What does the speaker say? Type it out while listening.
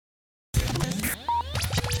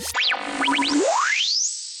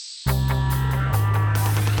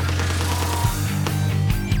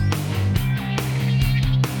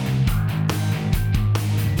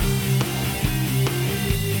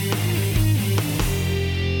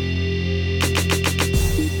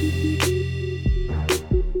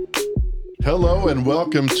Hello and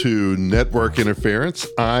welcome to Network Interference.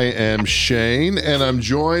 I am Shane and I'm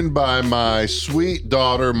joined by my sweet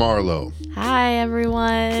daughter, Marlowe. Hi,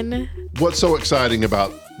 everyone. What's so exciting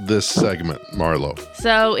about this segment, Marlowe?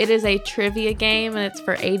 So it is a trivia game and it's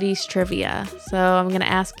for 80s trivia. So I'm going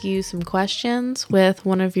to ask you some questions with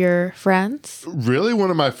one of your friends. Really?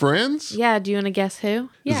 One of my friends? Yeah, do you want to guess who?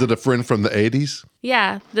 Yeah. Is it a friend from the 80s?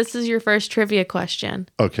 Yeah, this is your first trivia question.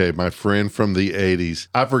 Okay, my friend from the 80s.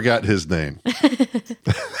 I forgot his name.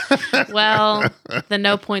 Well, then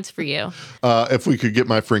no points for you. If we could get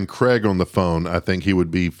my friend Craig on the phone, I think he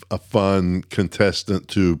would be a fun contestant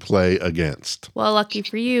to play against. Well, lucky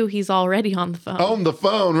for you, he's already on the phone. On the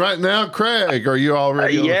phone right now, Craig. Are you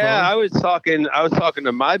already on the phone? Yeah, I was talking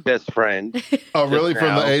to my best friend. Oh, really?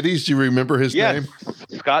 From the 80s? Do you remember his name?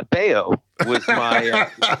 Scott Baio was my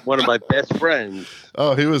one of my best friends.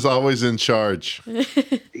 Oh, he was always in charge.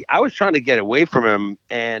 I was trying to get away from him,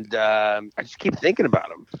 and I just keep thinking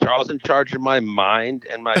about him. Charles in charge of my mind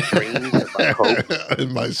and my dreams and my hope.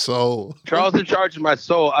 And my soul. Charles in charge of my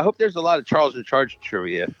soul. I hope there's a lot of Charles in charge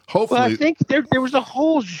trivia. Hopefully. Well, I think there was a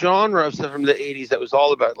whole genre of stuff from the 80s that was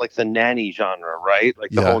all about like the nanny genre, right?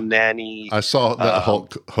 Like the whole nanny. I saw that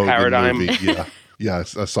Hulk Hogan paradigm movie. Yeah.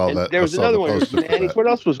 Yes, I saw that. There was another one. What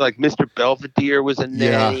else was like Mr. Belvedere was a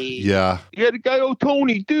nanny. Yeah. You had a guy,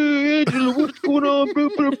 Tony, dude, Angela, what's going on? Blah,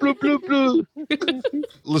 blah, blah, blah, blah.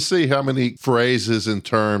 Let's see how many phrases and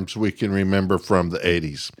terms we can remember from the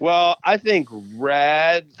 80s. Well, I think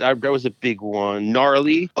rad, that was a big one.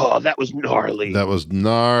 Gnarly. Oh, that was gnarly. That was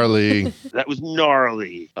gnarly. That was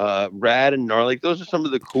gnarly. Rad and gnarly. Those are some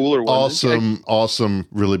of the cooler ones. Awesome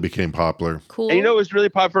really became popular. Cool. And you know, it was really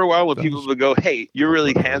popular for a while when people would go, hey, you're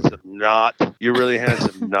really handsome. Not. You're really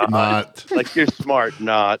handsome. Not. Like, you're smart.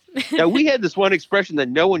 Not. Now, we had this one expression that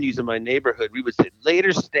no one used in my neighborhood. We would say,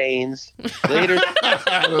 later stains. Later.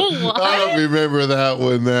 I don't remember that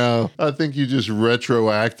one now. I think you just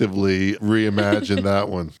retroactively reimagined that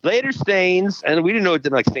one. Later stains. And we didn't know it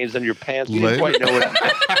didn't like stains on your pants. We didn't quite know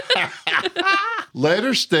it.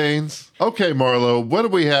 Later stains. Okay, Marlowe, what do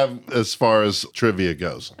we have as far as trivia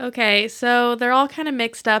goes? Okay, so they're all kind of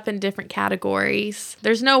mixed up in different categories.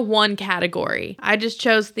 There's no one category. I just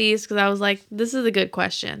chose these because I was like, this is a good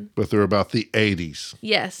question. But they're about the 80s.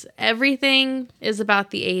 Yes, everything is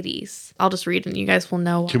about the 80s. I'll just read it and you guys will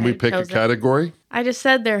know why. Can we pick a category? I just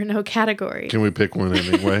said there are no categories. Can we pick one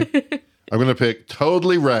anyway? I'm going to pick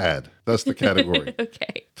totally rad. That's the category.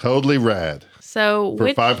 Okay. Totally rad. So for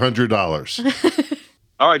 $500.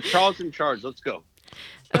 All right, Charles in charge. Let's go.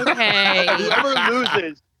 Okay. Whoever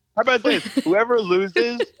loses, how about this? Whoever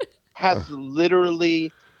loses has to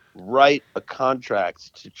literally write a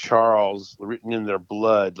contract to Charles written in their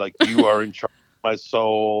blood, like you are in charge of my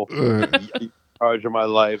soul, in charge of my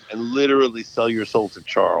life, and literally sell your soul to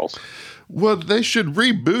Charles. Well, they should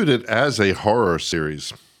reboot it as a horror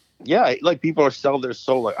series. Yeah, like people are selling their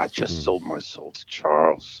soul. Like, I just sold my soul to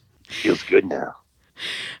Charles. Feels good now.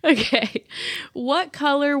 Okay. What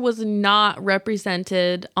color was not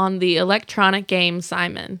represented on the electronic game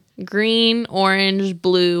Simon? Green, orange,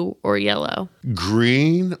 blue, or yellow?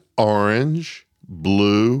 Green, orange,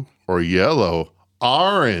 blue, or yellow?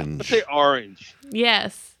 Orange. Let's say orange.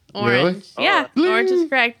 Yes. Orange. Really? Yeah. Orange is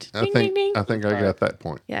correct. I think I got that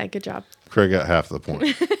point. Yeah, good job. Craig got half the point.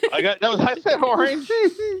 I said orange.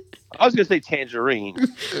 I was going to say tangerine.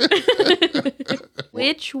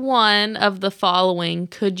 Which one of the following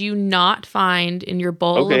could you not find in your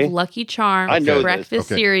bowl of Lucky Charms breakfast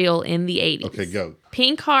cereal in the 80s? Okay, go.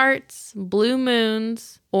 Pink hearts, blue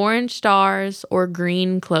moons, orange stars, or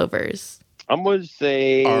green clovers? I'm going to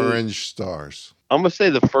say orange stars. I'm going to say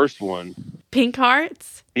the first one. Pink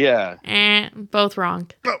hearts? Yeah. Both wrong.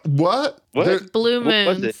 What? Blue moons. What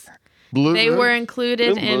was it? They were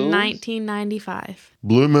included in 1995.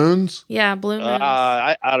 Blue moons? Yeah, blue moons.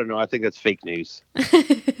 I don't know. I think that's fake news.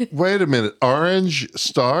 Wait a minute. Orange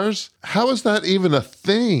stars? How is that even a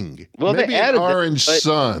thing? Well, maybe they added an orange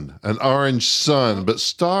sun. An orange sun. But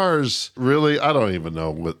stars, really? I don't even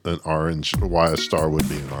know why a star would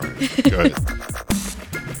be an orange. Go ahead.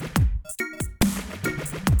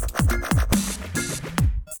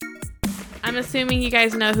 I'm assuming you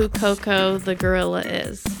guys know who Coco the gorilla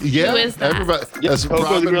is. Yeah, who is that? Everybody. That's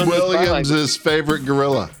Robin Williams' favorite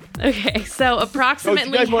gorilla. Okay, so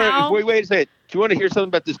approximately wait a second. Do you want to hear something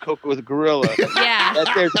about this Coco the gorilla? Yeah. That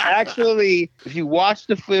there's actually, if you watch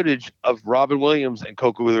the footage of Robin Williams and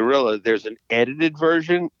Coco the gorilla, there's an edited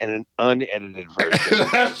version and an unedited version.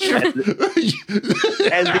 That's true.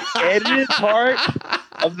 And the edited part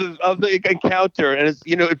of the encounter, and it's,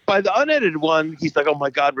 by the unedited one, he's like, "Oh my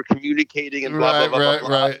God, we're communicating," and blah blah blah blah.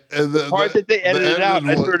 Right. And the part that they edited out,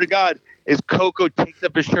 I swear to God, is Coco takes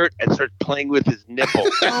up his shirt and starts playing with his nipple.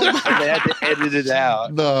 And they had to edit it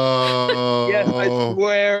out. No. Yes, I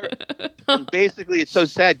swear. And basically, it's so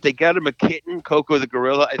sad. They got him a kitten, Coco the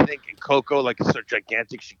gorilla, I think, and Coco, like, is so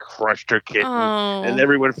gigantic, she crushed her kitten, and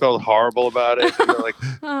everyone felt horrible about it. And they're like,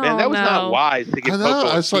 man, that was not wise to get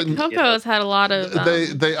Coco. Coco's had a lot of.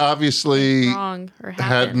 They obviously wrong or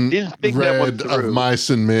hadn't read Of Mice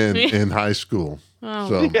and Men in high school. Oh.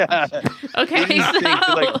 So. Yeah. Okay,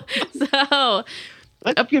 so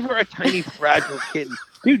let's give her a tiny, fragile kitten.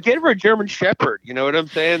 Dude, get her a German Shepherd. You know what I'm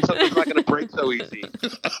saying? Something's not going to break so easy.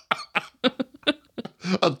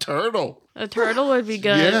 A turtle. A turtle would be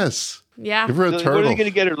good. Yes. Yeah. Give her a turtle. What are you going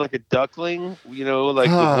to get her? Like a duckling? You know, like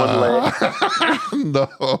with one leg?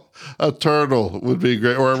 No. A turtle would be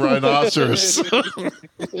great. Or a rhinoceros.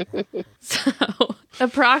 So,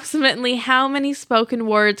 approximately how many spoken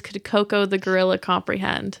words could Coco the gorilla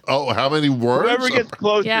comprehend? Oh, how many words? Whoever gets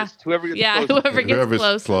closest. Yeah. Whoever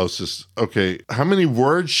gets closest. Okay. How many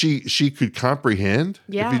words she could comprehend?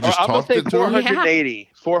 Yeah. If you just I'm going talked to say it to her? 480.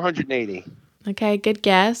 480. Okay, good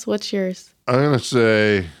guess. What's yours? I'm going to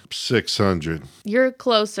say 600. You're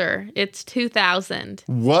closer. It's 2,000.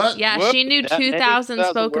 What? Yeah, Whoop. she knew 2,000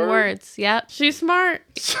 spoken words. Yep, she's smart.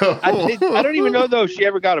 So, I don't even know, though, if she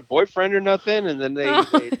ever got a boyfriend or nothing. And then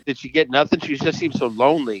did she get nothing? She just seemed so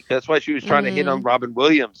lonely. That's why she was trying to hit on Robin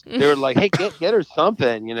Williams. They were like, hey, get her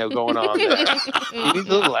something, going on there. She needs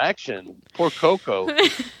a little action. Poor Coco.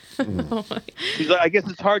 She's like, I guess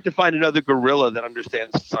it's hard to find another gorilla that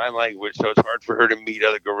understands sign language, so it's hard for her to meet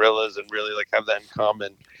other gorillas and really have that in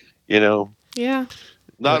common, Yeah.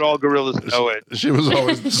 Not all gorillas know it. She was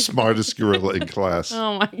always the smartest gorilla in class.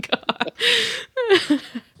 Oh my God.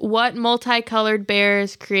 What multicolored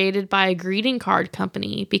bears created by a greeting card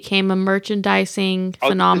company became a merchandising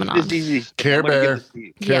phenomenon? This is easy. Care Bear.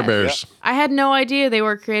 Care Bears. I had no idea they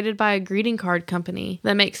were created by a greeting card company.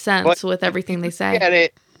 That makes sense with everything they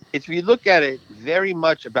say. If you look at it, very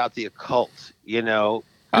much about the occult,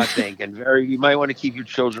 I think, and you might want to keep your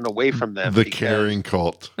children away from them. The caring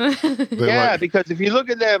cult. Because if you look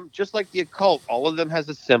at them, just like the occult, all of them has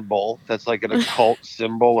a symbol that's like an occult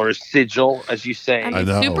symbol or a sigil, as you say. I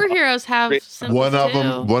know. Superheroes have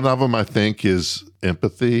symbols One of them, I think, is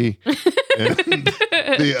empathy. And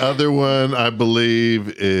the other one, I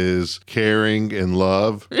believe, is caring and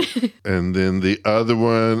love. And then the other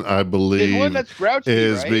one, I believe,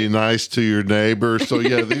 is be nice to your neighbor. So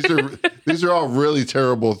yeah, these are all really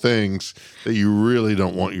terrible things that you really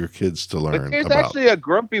don't want your kids to learn. But there's about. Actually a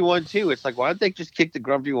grumpy one too. It's like, why don't they just kick the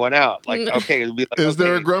grumpy one out? Like, okay, it'll be like, is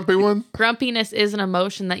there a grumpy one? Grumpiness is an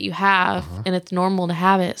emotion that you have, and it's normal to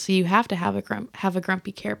have it. So you have to have a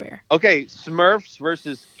grumpy Care Bear. Okay, Smurfs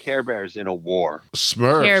versus Care Bears in a war.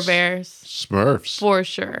 Smurfs. Care Bears. Smurfs. For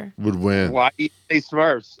sure. Would win. Why do you say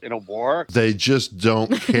Smurfs in a war? They just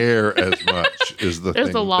don't care as much is the There's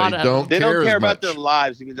thing. A lot they don't care about their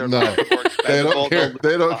lives. I mean, they don't care.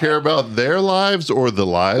 They don't care about their lives or the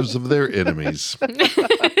lives of their enemies.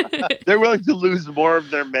 They're willing to lose more of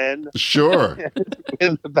their men. Sure.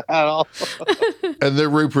 In the battle. And they're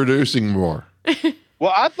reproducing more.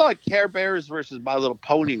 Well, I thought Care Bears versus My Little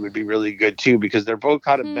Pony would be really good too, because they're both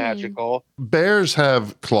kind of magical. Bears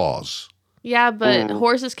have claws. Yeah, but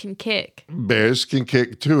horses can kick. Bears can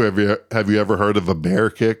kick too. Have you ever heard of a bear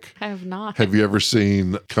kick? I have not. Have you ever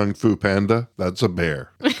seen Kung Fu Panda? That's a bear.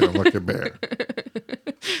 Kind of like a bear.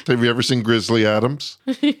 Have you ever seen Grizzly Adams?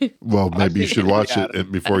 Well, maybe you should watch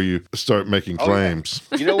it before you start making claims.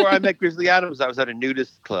 Yeah. You know where I met Grizzly Adams? I was at a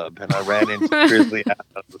nudist club and I ran into Grizzly Adams.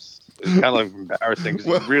 It was kind of like embarrassing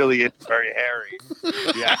because it's really very hairy.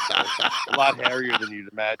 Yeah, a lot hairier than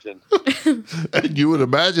you'd imagine. And you would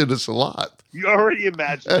imagine it's a lot. You already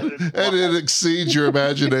imagined it. And it exceeds your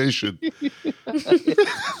imagination.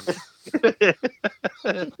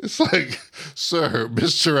 It's like, sir,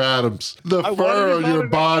 Mr. Adams, the fur on your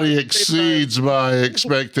body exceeds my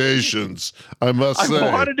expectations, I must say.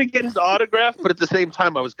 I wanted to get his autograph, but at the same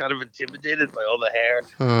time, I was kind of intimidated by all the hair.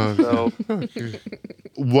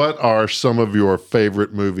 What are some of your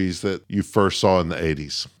favorite movies that you first saw in the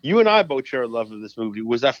 80s? You and I both share a love of this movie.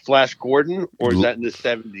 Was that Flash Gordon, or is that in the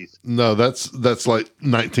 70s? No, that's like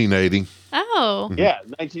 1980. Oh. Yeah,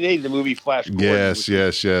 1980, the movie Flash Gordon.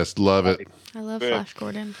 Yes. Love it. I love Flash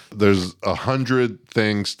Gordon. There's 100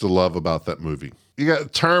 things to love about that movie. You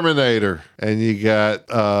got Terminator, and you got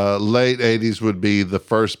late 80s would be the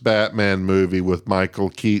first Batman movie with Michael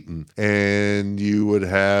Keaton. And you would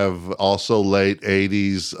have also late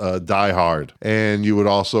 80s Die Hard. And you would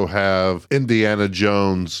also have Indiana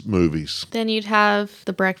Jones movies. Then you'd have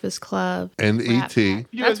The Breakfast Club. And Rat E.T. Pack.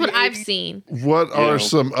 That's what I've seen. What are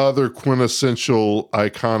some other quintessential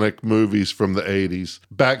iconic movies from the 80s?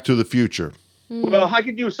 Back to the Future. Well, I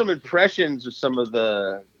could do some impressions of some of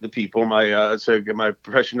the people. My my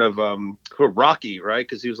impression of Rocky, right?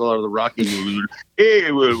 Because he was a lot of the Rocky movies.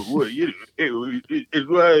 Hey, we'll punch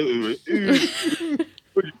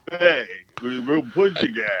the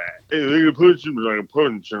guy. Hey, we're gonna punch him like a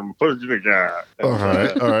punch. I'm punching the guy. All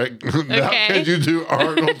right. Now can you do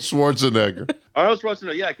Arnold Schwarzenegger? Arnold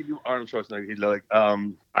Schwarzenegger. Yeah, I could do Arnold Schwarzenegger. He's like, I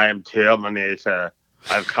am Terminator.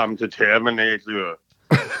 I've come to terminate you.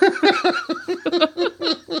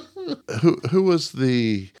 Who was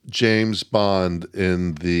the James Bond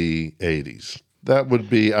in the 80s? That would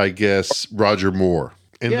be, I guess, Roger Moore.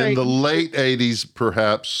 And in the late 80s,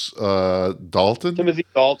 perhaps Dalton? Timothy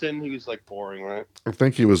Dalton. He was like boring, right? I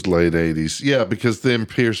think he was late 80s. Yeah, because then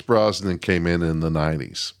Pierce Brosnan came in the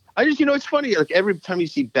 90s. I just, it's funny. Like every time you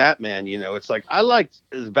see Batman, it's like I liked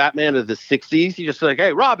Batman of the 60s. You just like,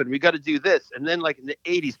 hey, Robin, we got to do this. And then like in the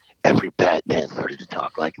 80s, every Batman started to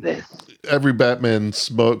talk like this. Every Batman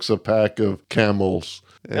smokes a pack of Camels.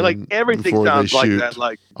 And like everything sounds like that.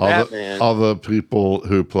 Like Batman. All the people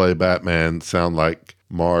who play Batman sound like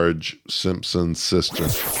Marge Simpson's sister.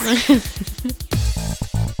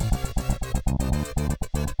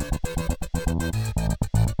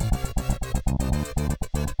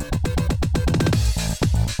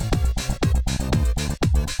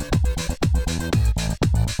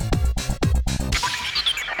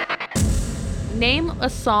 Name a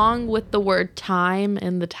song with the word time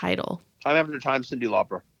in the title. Time After Time, Cyndi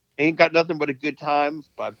Lauper. Ain't Got Nothing But a Good Time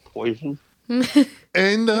by Poison.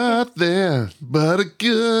 Ain't nothing but a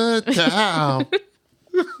good time.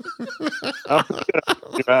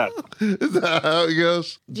 Is that how it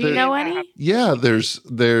goes? Do you know any? Yeah, there's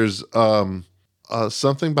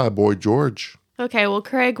something by Boy George. Okay, well,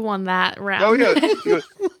 Craig won that round. Oh, yeah.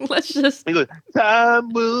 Let's just... He goes, time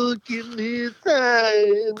will give me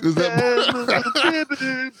time.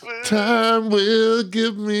 Time will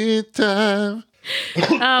give me time.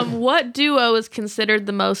 What duo is considered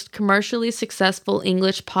the most commercially successful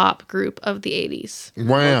English pop group of the 80s?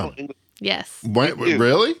 Wham. Yes. Wham.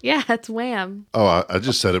 Really? Yeah, it's Wham. Oh, I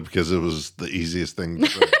just said it because it was the easiest thing to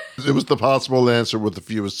say. It was the possible answer with the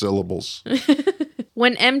fewest syllables.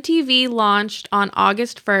 When MTV launched on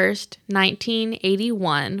August 1st,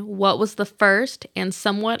 1981, what was the first and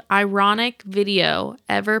somewhat ironic video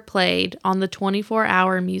ever played on the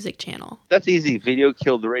 24-hour music channel? That's easy. Video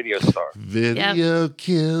killed the radio star. Video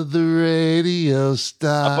killed the radio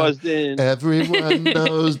star. I buzzed in. Everyone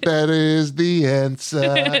knows that is the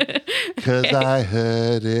answer. Because I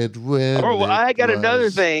heard it when I got another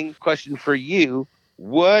question for you.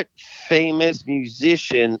 What famous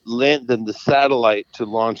musician lent them the satellite to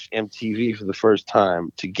launch MTV for the first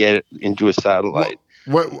time to get it into a satellite?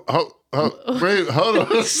 Wait, hold on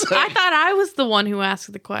a second. I thought I was the one who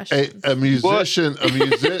asked the question. A musician,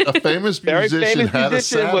 a famous musician had a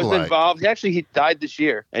satellite. Was involved. Actually, he died this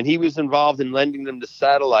year, and he was involved in lending them the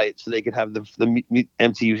satellite so they could have the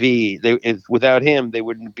MTV. Without him, there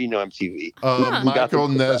wouldn't be no MTV. Michael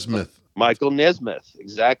Nesmith. Michael Nesmith,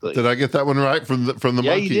 exactly. Did I get that one right from the Monkees?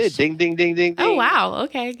 Yeah, you did. Ding, ding, ding, ding, ding. Oh, wow.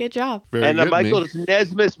 Okay, good job. Very good, Michael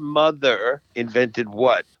Nesmith's mother invented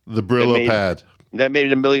what? The Brillo pad. That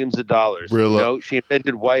made it millions of dollars. Brillo. No, she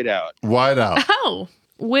invented Whiteout. Whiteout. Oh.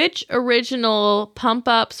 Which original Pump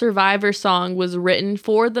Up Survivor song was written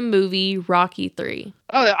for the movie Rocky 3?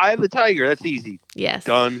 Oh, Eye of the Tiger. That's easy. Yes.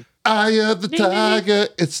 Done. Eye of the Tiger.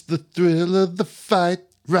 It's the thrill of the fight.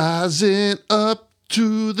 Rising up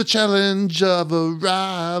to the challenge of a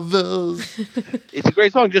rival. It's a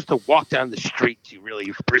great song just to walk down the street to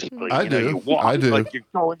really briskly. I do. You walk like you're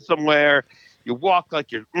going somewhere. You walk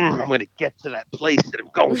like you're, I'm going to get to that place that I'm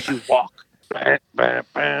going to walk. Bam, bam,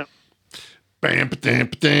 bam. Bam, bam,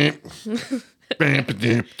 bam. Bam,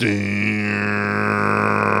 bam,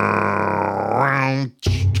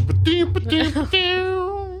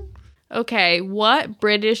 bam. Okay, what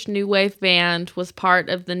British new wave band was part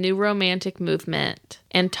of the New Romantic movement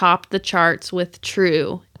and topped the charts with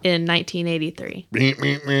True in 1983?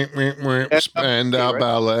 Spandau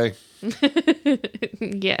Ballet.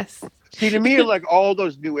 Yes. See, to me, like all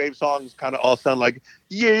those new wave songs kind of all sound like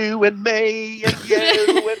you and me and you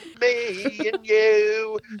and me and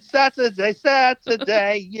you. Saturday,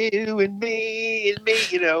 Saturday, you and me,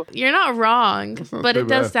 you know. You're not wrong, but it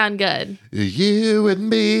does sound good. You and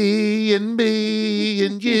me and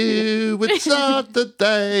you. It's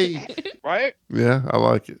Saturday. Right? Yeah, I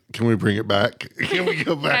like it. Can we bring it back? Can we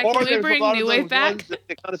go back? Can we there's a bring lot New of Wave those back? ones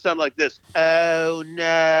that kind of sound like this. Oh,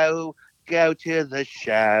 no. Go to the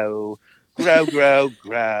show. Grow, grow,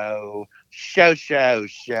 grow. Show, show,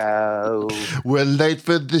 show. We're late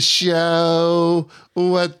for the show.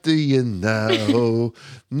 What do you know?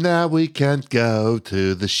 Now we can't go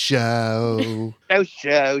to the show. Show,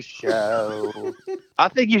 show, show. I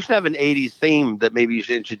think you should have an 80s theme that maybe you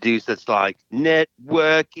should introduce that's like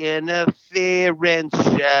network interference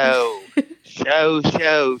show. Show,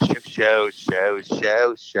 show, show, show, show,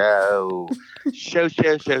 show, show. Show,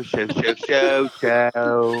 show, show, show, show, show,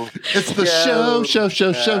 show. It's the show. Show,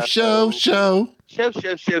 show, show, show,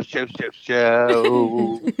 show,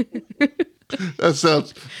 show. That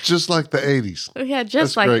sounds just like the 80s. Yeah, That's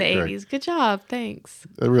just like great, the Craig. 80s. Good job. Thanks.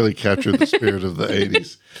 That really captured the spirit of the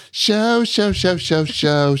 80s. Show, show, show, show,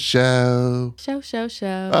 show, show. Show, show,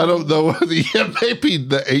 show. I don't know. Yeah, maybe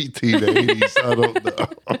the 1880s. I don't know.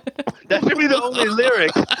 That should be the only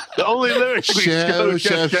lyric. The only lyric. Show,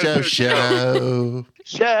 show, show, show.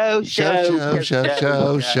 Show,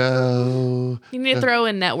 show, Show. You need to throw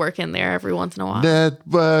in network in there every once in a while.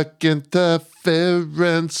 Network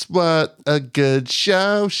interference. What a good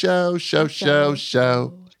show, show, show, show,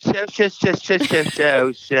 show. Show.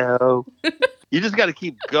 You just got to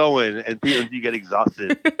keep going until you get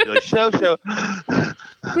exhausted. You're like, show. Show.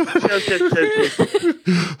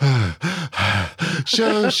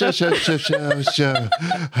 Show, show, show, show, show, show.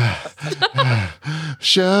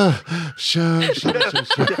 Show, show, show, show,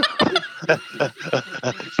 show.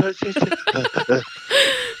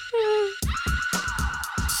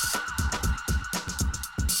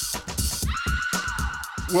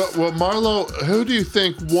 Well, Marlowe, who do you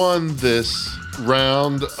think won this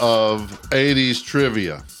round of 80s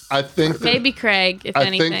trivia? I think that, Maybe Craig, if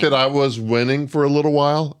anything. I think that I was winning for a little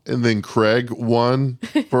while, and then Craig won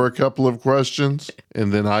for a couple of questions,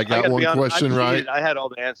 and then I got one question right. I had all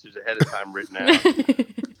the answers ahead of time written out.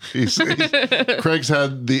 Craig's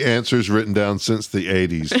had the answers written down since the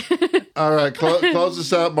 80s. All right, close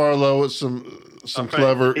us out, Marlowe, with some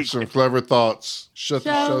clever thoughts. Shut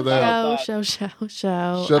the show down. Show. Shut the show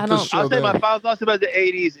I'll say my down. final thoughts about the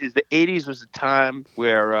 80s is the 80s was a time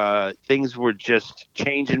where things were just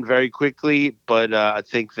changing very quickly, but I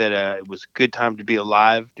think that it was a good time to be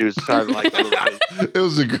alive. It was kind of like a little bit.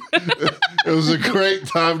 It was a great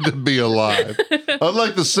time to be alive.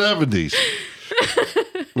 Unlike the 70s.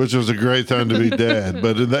 Which was a great time to be dead.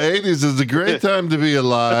 But in the 80s, it's a great time to be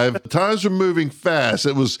alive. Times were moving fast.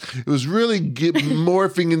 It was really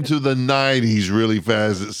morphing into the 90s really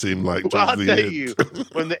fast, it seemed like. Well, I'll tell you,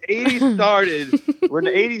 when the 80s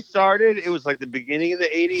started, it was like the beginning of the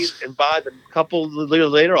 80s. And by the couple of years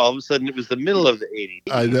later, all of a sudden, it was the middle of the 80s.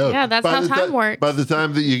 I know. Yeah, that's how time works. By the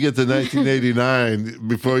time that you get to 1989,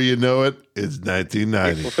 before you know it, it's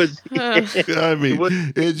 1990. I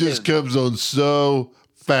mean, it just comes on so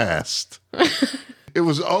fast. It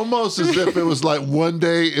was almost as if it was like one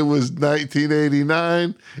day it was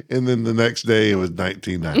 1989 and then the next day it was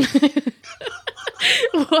 1990.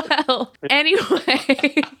 Well,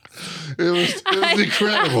 anyway. It was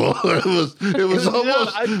incredible. It was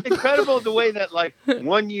almost it's incredible the way that like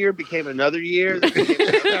one year became another year. That became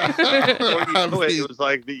another year. It was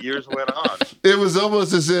like the years went on. It was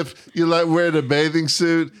almost as if you like wearing a bathing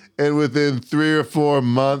suit and within 3 or 4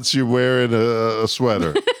 months you're wearing a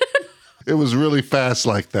sweater. It was really fast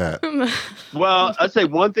like that. Well, I'd say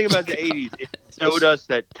one thing about the 80s, it showed us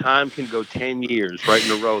that time can go 10 years right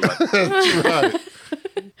in a row. That's right.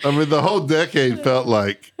 I mean, the whole decade felt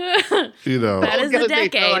like, That is a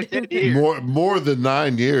decade. more than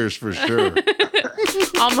 9 years for sure.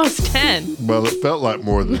 Almost 10. Well, it felt like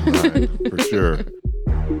more than 9 for sure.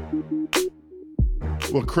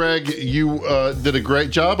 Well, Craig, you did a great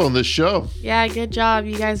job on this show. Yeah, good job.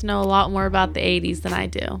 You guys know a lot more about the 80s than I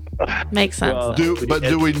do. Makes sense. Well,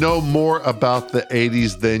 do we know more about the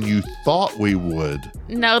 80s than you thought we would?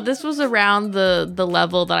 No, this was around the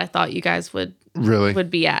level that I thought you guys would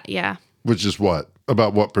be at. Yeah. Which is what?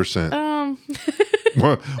 About what percent?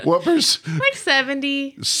 What percent? Like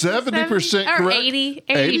 70. 70% or correct?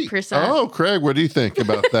 80%. Oh, Craig, what do you think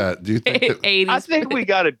about that? Do you think that, 80s. I think we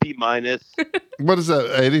got a B minus. what is that?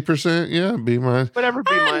 80%? Yeah, B minus. Whatever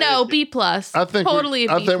B minus. No, B plus. I think totally a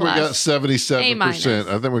B I think plus. we got 77%. A minus.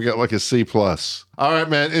 I think we got like a C plus. All right,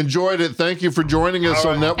 man. Enjoyed it. Thank you for joining us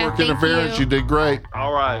All on right. Network Thank Interference. you. You did great.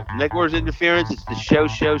 All right. Network's interference. It's the show,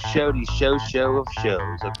 the show of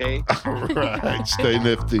shows. Okay. All right. Stay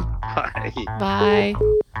nifty. Bye. Bye.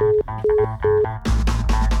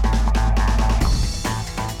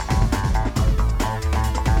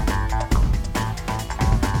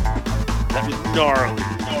 That was gnarly.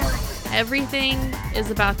 Everything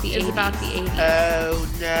is about the 80s. Oh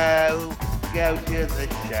no. Go to the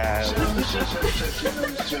show.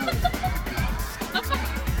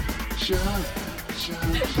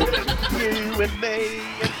 You and me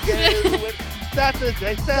and you and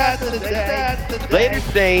Saturday. Later,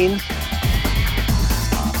 Stains.